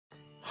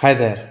Hi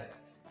there.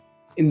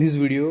 In this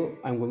video,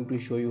 I'm going to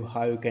show you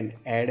how you can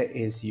add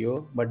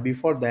SEO. But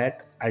before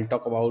that, I'll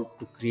talk about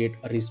to create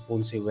a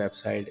responsive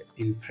website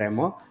in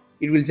Framer.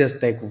 It will just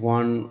take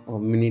 1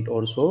 minute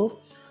or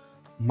so.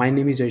 My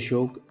name is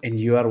Ashok, and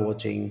you are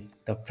watching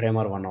the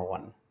Framer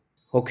 101.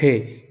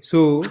 Okay,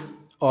 so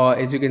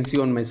as you can see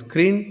on my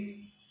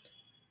screen,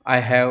 I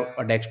have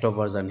a desktop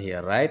version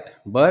here, right?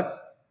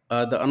 But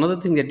the another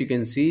thing that you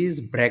can see is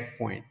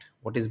breakpoint.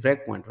 What is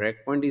breakpoint?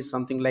 Breakpoint is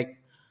something like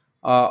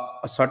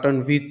a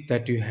certain width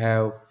that you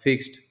have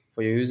fixed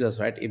for your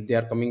users, right? If they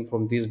are coming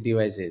from these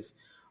devices,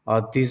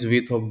 this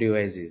width of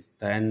devices,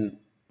 then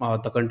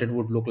the content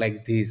would look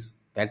like this.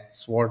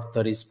 That's what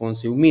the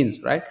responsive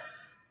means, right?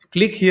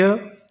 Click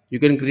here. You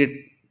can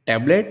create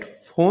tablet,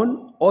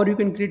 phone, or you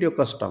can create your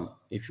custom.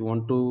 If you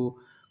want to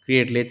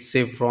create, let's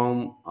say,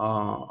 from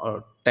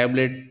a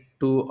tablet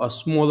to a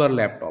smaller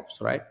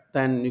laptops, right,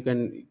 then you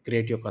can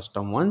create your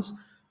custom ones.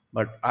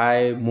 But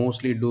I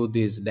mostly do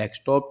this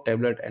desktop,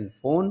 tablet, and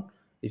phone.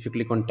 If you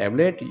click on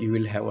tablet, you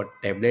will have a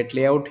tablet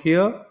layout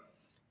here.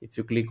 If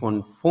you click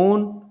on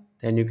phone,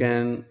 then you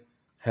can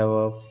have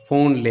a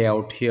phone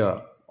layout here,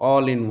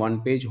 all in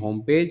one page.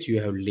 Home page, you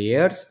have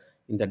layers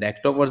in the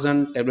desktop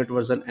version, tablet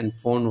version, and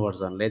phone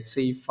version. Let's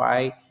say if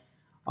I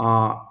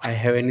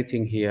have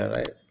anything here,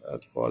 I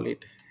call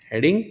it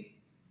heading,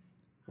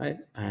 right,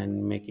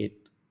 and make it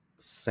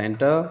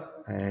center,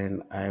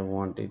 and I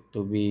want it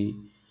to be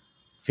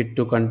fit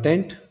to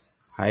content,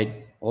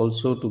 height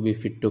also to be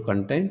fit to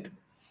content,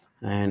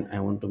 and I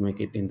want to make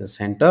it in the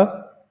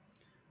center,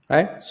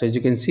 right? So as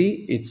you can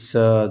see, it's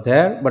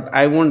there, but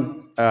I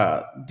want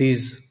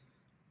these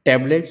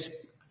tablets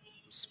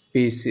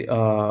space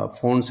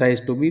font size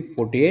to be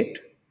 48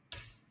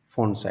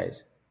 font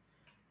size,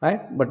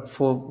 right? But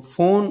for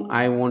phone,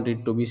 I want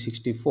it to be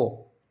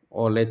 64,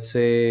 or let's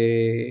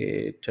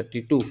say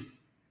 32,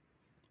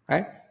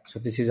 right? So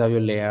this is how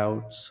your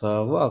layouts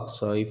work.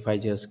 So if I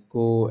just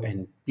go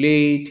and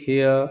play it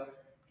here,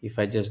 if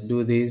I just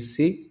do this,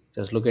 see,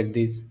 just look at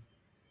this.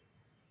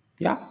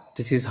 Yeah,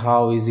 this is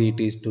how easy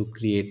it is to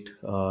create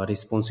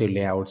responsive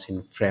layouts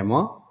in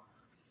Framer.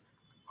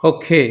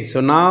 Okay, so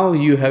now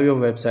you have your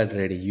website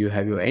ready. You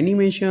have your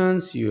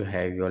animations, you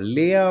have your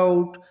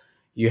layout,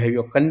 you have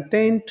your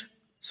content.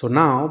 So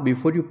now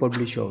before you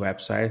publish your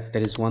website,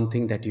 there is one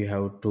thing that you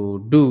have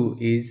to do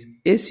is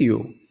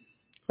SEO,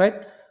 right?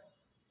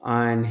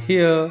 And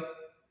here,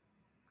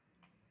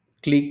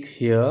 click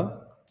here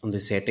on the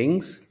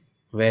settings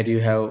where you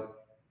have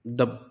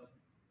the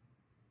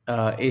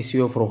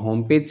SEO for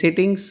homepage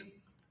settings.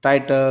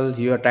 Title,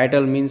 your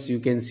title means you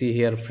can see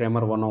here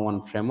Framer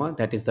 101 Framer,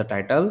 that is the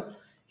title.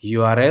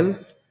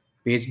 URL,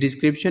 page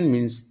description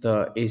means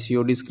the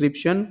SEO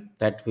description,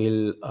 that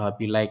will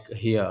be like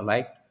here,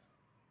 like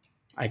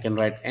I can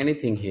write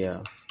anything here.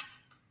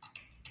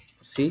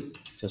 See,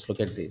 just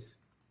look at this,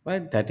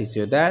 right? That is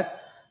your that,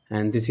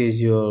 and this is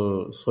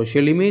your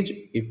social image.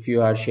 If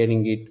you are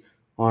sharing it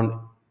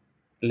on,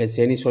 let's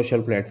say, any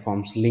social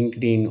platforms,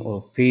 LinkedIn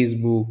or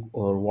Facebook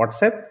or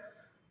WhatsApp,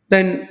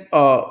 then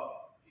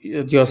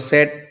your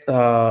set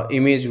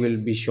image will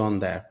be shown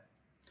there.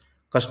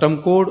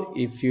 Custom code,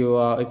 if you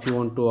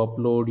want to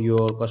upload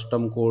your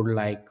custom code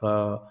like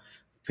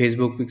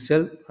Facebook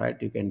pixel, right,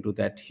 you can do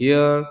that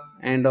here.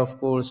 And of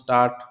course,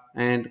 start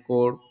and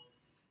code,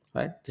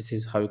 right? This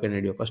is how you can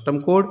add your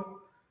custom code.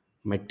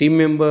 My team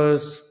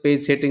members,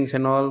 page settings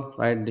and all,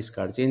 right?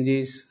 Discard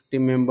changes,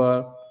 team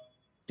member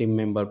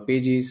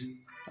pages,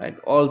 right?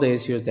 All the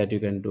SEOs that you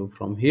can do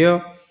from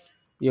here.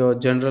 Your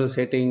general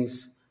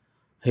settings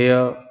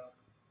here,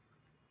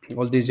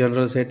 all these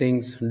general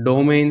settings,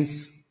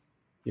 domains,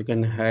 you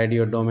can add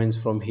your domains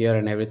from here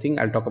and everything.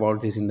 I'll talk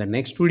about this in the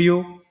next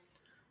video,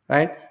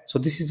 right? So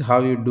this is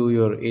how you do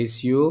your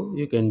SEO.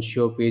 You can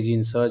show page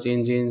in search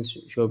engines,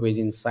 show page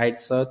in site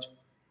search,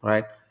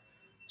 right?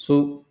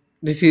 So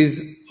this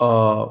is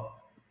a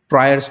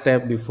prior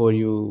step before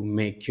you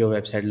make your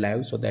website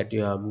live, so that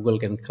your Google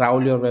can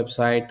crawl your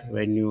website.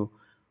 When you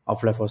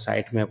apply for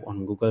sitemap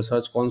on Google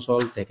search console,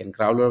 they can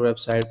crawl your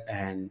website,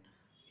 and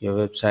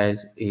your website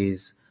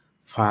is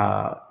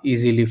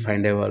easily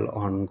findable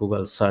on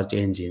Google search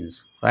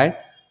engines, right?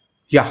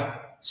 Yeah,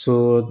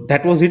 so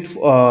that was it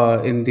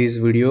in this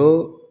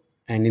video.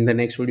 And in the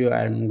next video,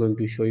 I'm going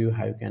to show you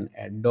how you can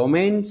add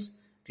domains,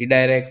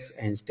 redirects,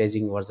 and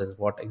staging versus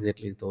what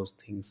exactly those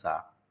things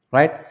are,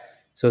 right?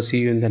 So see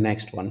you in the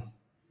next one.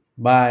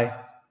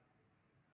 Bye.